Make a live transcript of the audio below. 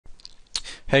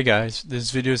Hey guys,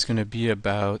 this video is going to be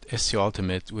about SEO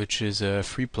Ultimate, which is a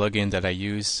free plugin that I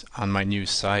use on my new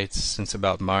site since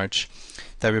about March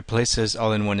that replaces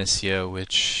all-in-one SEO,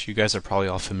 which you guys are probably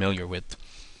all familiar with.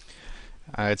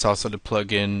 It's also the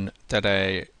plugin that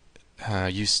I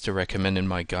used to recommend in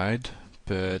my guide,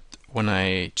 but when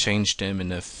I change them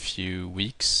in a few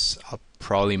weeks, I'll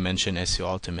probably mention SEO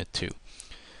Ultimate too.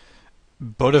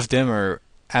 Both of them are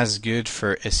as good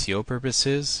for SEO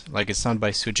purposes. Like, it's not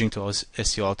by switching to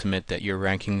SEO Ultimate that your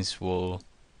rankings will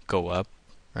go up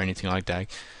or anything like that.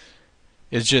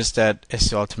 It's just that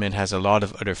SEO Ultimate has a lot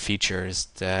of other features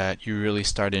that you really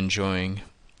start enjoying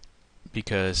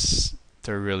because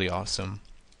they're really awesome.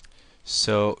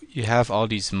 So you have all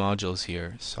these modules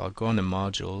here. So I'll go on the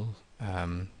module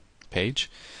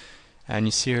page, and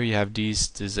you see here you have these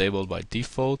disabled by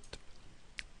default.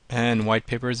 And white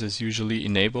papers is usually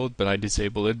enabled, but I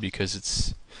disable it because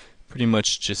it's pretty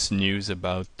much just news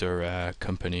about their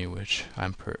company, which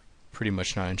I'm pretty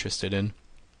much not interested in.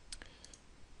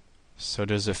 So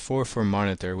there's a 404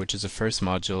 monitor, which is the first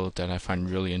module that I find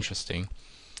really interesting.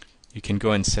 You can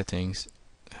go in settings.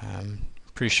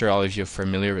 Pretty sure all of you are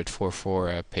familiar with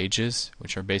 404 pages,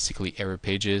 which are basically error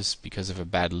pages because of a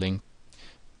bad link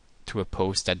to a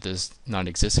post that does not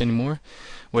exist anymore.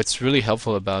 What's really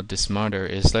helpful about this monitor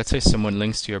is, let's say someone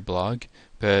links to your blog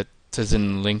but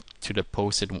doesn't link to the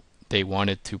post they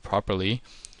wanted to properly.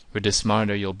 With this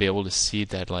monitor, you'll be able to see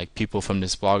that like people from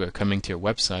this blog are coming to your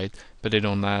website, but they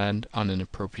don't land on an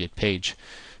appropriate page.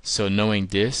 So knowing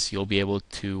this, you'll be able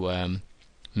to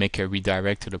make a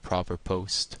redirect to the proper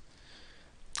post.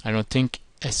 I don't think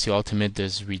SEO Ultimate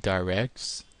does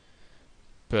redirects,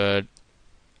 but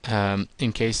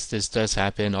in case this does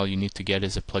happen, all you need to get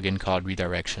is a plugin called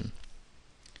redirection.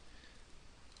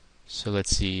 So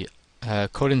let's see,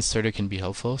 code inserter can be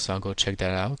helpful, so I'll go check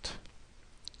that out.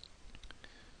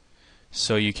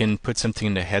 So you can put something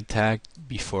in the head tag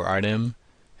before item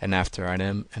and after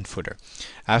item and footer.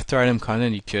 After item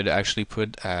content, you could actually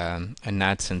put an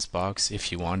AdSense box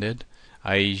if you wanted.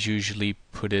 I usually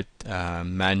put it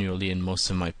manually in most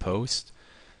of my posts,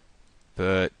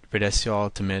 but with SEO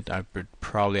Ultimate, I would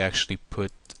probably actually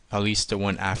put at least the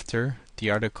one after the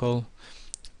article,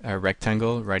 a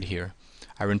rectangle right here.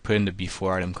 I wouldn't put in the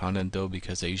before item content though,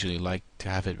 because I usually like to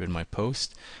have it with my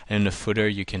post. And in the footer,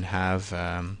 you can have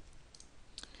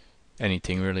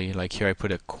anything really. Like here, I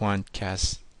put a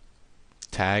quantcast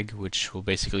tag, which will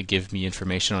basically give me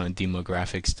information on the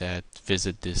demographics that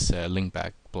visit this link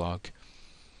back blog.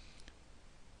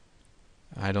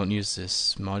 I don't use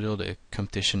this module, the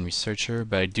competition researcher,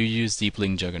 but I do use Deep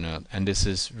Link Juggernaut, and this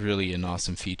is really an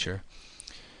awesome feature.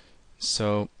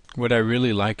 So what I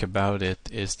really like about it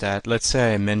is that, let's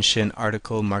say I mention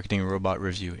article marketing robot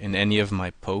review in any of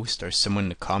my posts or someone in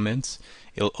the comments,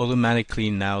 it'll automatically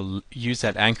now use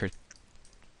that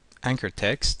anchor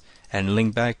text and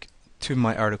link back to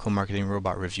my article marketing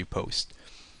robot review post.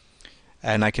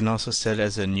 And I can also set it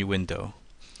as a new window.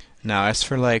 Now, as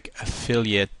for like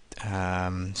affiliate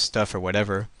stuff or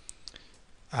whatever,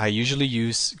 I usually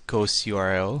use Ghost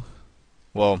URL.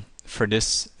 Well, for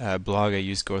this blog I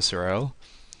use Ghost URL,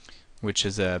 which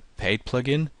is a paid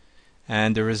plugin,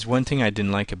 and there is one thing I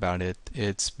didn't like about it.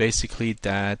 It's basically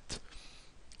that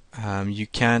you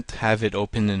can't have it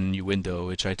open in a new window,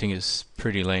 which I think is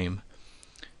pretty lame.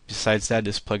 Besides that,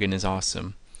 this plugin is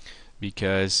awesome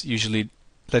because usually,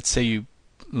 let's say you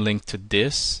link to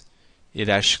this, it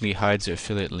actually hides the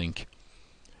affiliate link.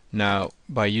 Now,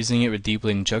 by using it with Deep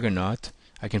Link Juggernaut,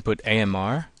 I can put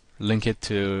AMR, link it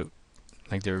to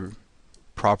like the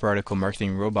proper article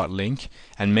marketing robot link,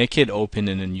 and make it open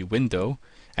in a new window,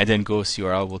 and then Ghost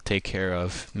URL will take care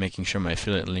of making sure my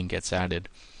affiliate link gets added.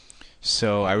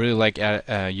 So I really like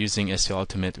using SEO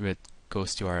Ultimate with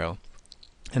Ghost URL.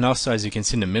 And also, as you can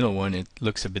see in the middle one, it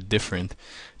looks a bit different.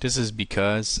 This is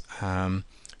because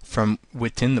from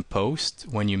within the post,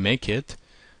 when you make it,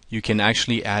 you can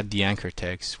actually add the anchor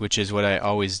text, which is what I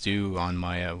always do on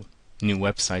my new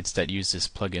websites that use this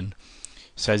plugin.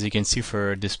 So as you can see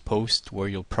for this post, where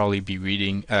you'll probably be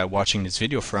watching this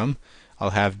video from, I'll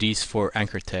have these 4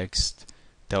 anchor texts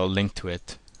that will link to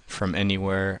it from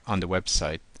anywhere on the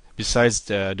website, besides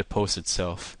the post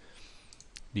itself,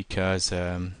 because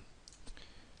I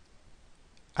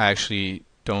actually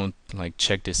don't like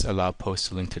check this allow posts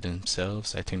to link to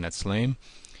themselves. I think that's lame.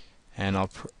 And I'll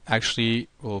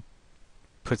will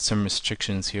put some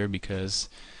restrictions here because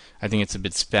I think it's a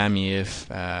bit spammy if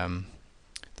the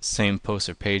same post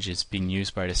or page is being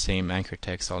used by the same anchor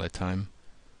text all the time.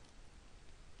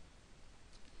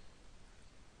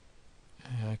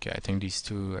 Okay, I think these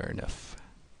 2 are enough.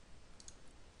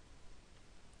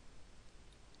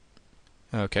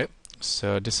 Okay,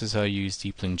 So this is how you use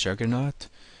Deep Link Juggernaut.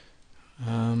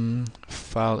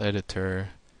 File editor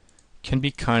can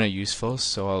be kind of useful,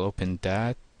 so I'll open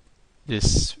that.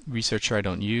 This researcher I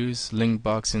don't use. Link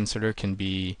box inserter can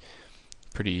be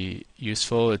pretty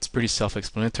useful. It's pretty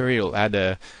self-explanatory. It'll add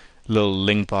a little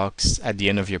link box at the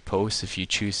end of your post if you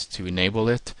choose to enable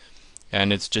it,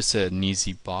 and it's just an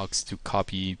easy box to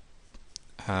copy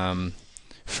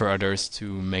for others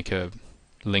to make a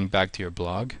link back to your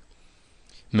blog.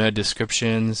 Meta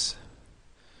descriptions,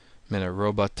 meta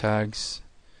robot tags.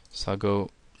 So I'll go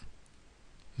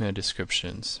meta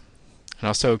descriptions, and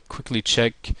also quickly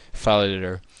check file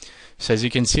editor. So as you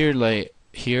can see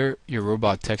here, your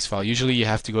robot text file. Usually you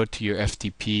have to go to your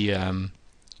FTP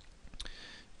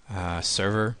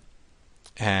server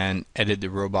and edit the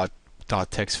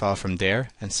robot.txt file from there,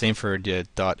 and same for the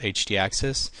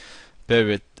 .htaccess. But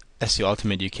with SEO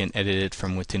Ultimate you can edit it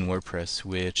from within WordPress,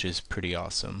 which is pretty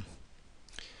awesome.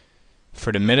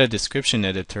 For the meta description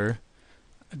editor,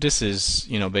 this is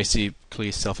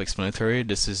basically self-explanatory.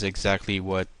 This is exactly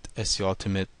what SEO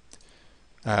Ultimate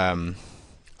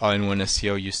all-in-one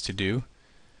SEO used to do,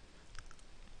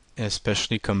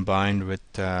 especially combined with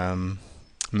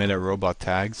meta robot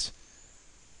tags,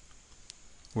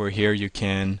 where here you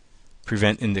can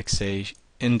prevent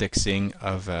indexing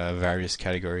of various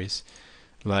categories.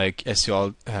 Like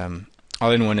SEO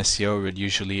all-in-one SEO would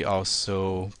usually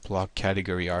also block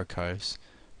category archives,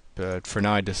 but for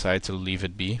now I decided to leave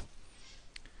it be.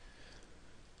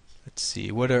 Let's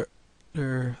see, what are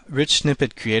rich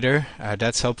snippet creator?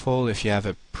 That's helpful if you have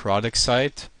a product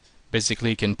site.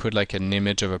 Basically you can put like an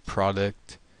image of a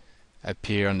product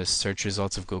appear on the search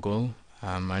results of Google.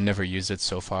 I never used it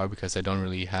so far because I don't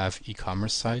really have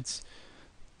e-commerce sites,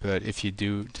 but if you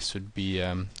do, this would be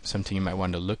something you might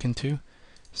want to look into.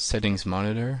 Settings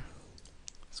monitor,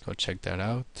 let's go check that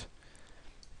out.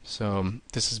 So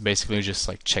this is basically just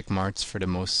like check marks for the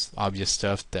most obvious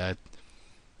stuff that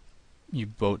you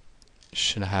both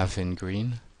should have in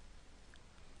green.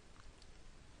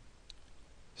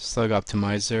 Slug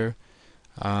optimizer,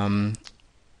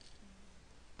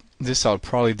 this I'll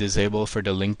probably disable for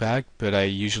the link back, but I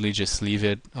usually just leave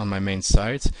it on my main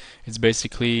site. It's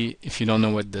basically, if you don't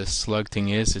know what the slug thing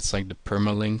is, it's like the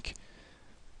permalink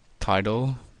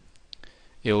title.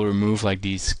 It'll remove like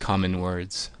these common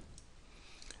words.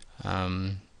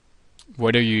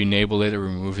 Whether you enable it or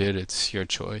remove it, it's your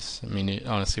choice. I mean, it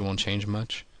honestly won't change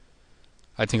much.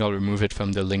 I think I'll remove it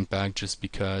from the link back just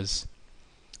because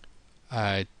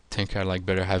I think I like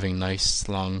better having nice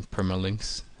long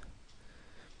permalinks.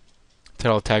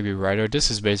 Title tag rewriter.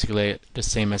 This is basically the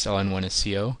same as all-in-one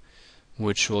SEO,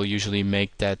 which will usually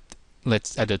make that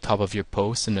at the top of your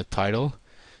post in the title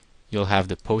you'll have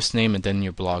the post name and then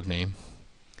your blog name.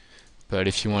 But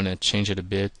if you want to change it a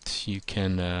bit, you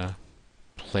can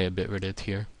play a bit with it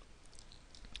here.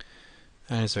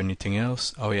 And is there anything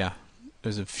else? Oh yeah,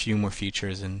 there's a few more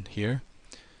features in here.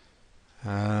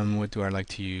 What do I like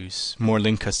to use? More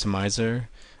link customizer.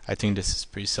 I think this is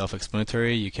pretty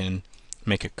self-explanatory. You can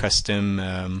make a custom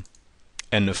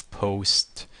end of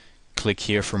post, click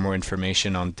here for more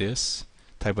information on this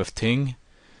type of thing.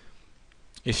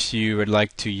 If you would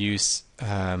like to use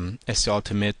SEO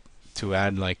Ultimate to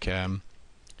add like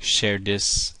share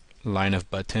this line of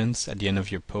buttons at the end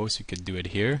of your post, you could do it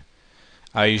here.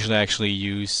 I usually actually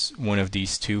use one of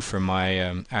these two for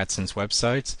my AdSense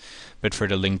websites, but for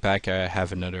the link back I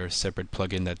have another separate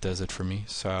plugin that does it for me,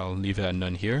 so I'll leave it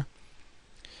undone here.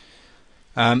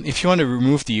 If you want to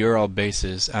remove the URL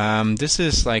bases, this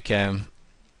is like a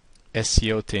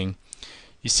SEO thing.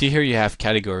 You see here you have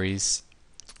categories.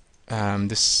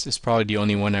 This is probably the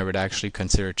only one I would actually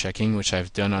consider checking, which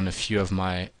I've done on a few of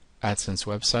my AdSense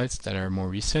websites that are more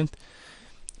recent.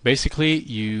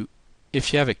 Basically,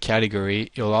 if you have a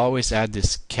category, you'll always add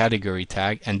this category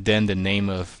tag and then the name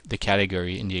of the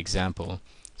category in the example.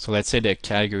 So let's say the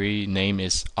category name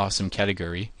is awesome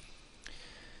category.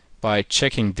 By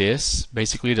checking this,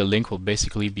 basically the link will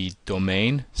basically be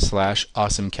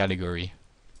domain/awesome category.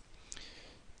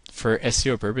 For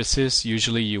SEO purposes,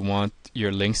 usually you want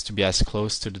your links to be as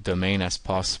close to the domain as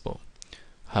possible.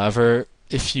 However,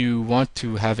 if you want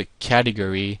to have a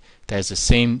category that has the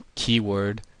same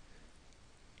keyword,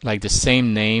 like the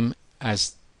same name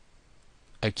as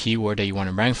a keyword that you want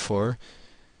to rank for,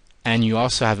 and you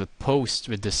also have a post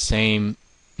with the same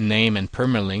name and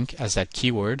permalink as that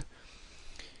keyword,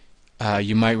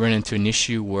 you might run into an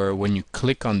issue where when you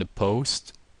click on the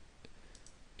post,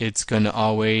 it's going to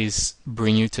always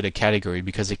bring you to the category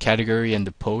because the category and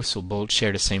the post will both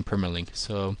share the same permalink.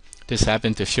 So this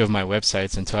happened to a few of my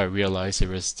websites until I realized there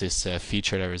was this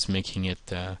feature that was making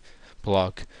it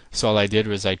block. So all I did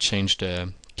was I changed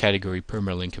the category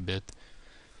permalink a bit.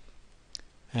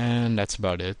 And that's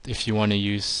about it. If you want to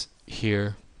use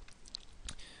here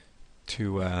to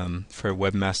for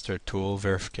webmaster tool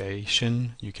verification,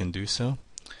 you can do so.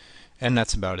 And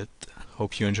that's about it.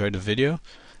 Hope you enjoyed the video,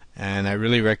 and I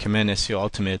really recommend SEO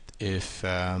Ultimate if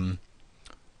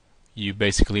you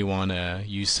basically want to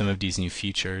use some of these new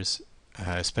features,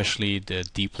 especially the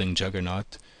Deep Link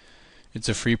Juggernaut. It's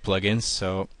a free plugin,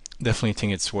 so definitely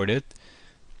think it's worth it,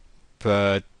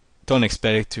 but don't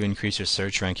expect it to increase your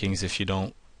search rankings if you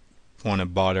don't want to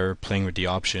bother playing with the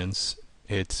options.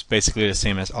 It's basically the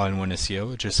same as all-in-one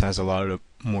SEO. It just has a lot of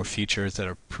more features that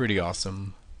are pretty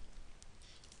awesome.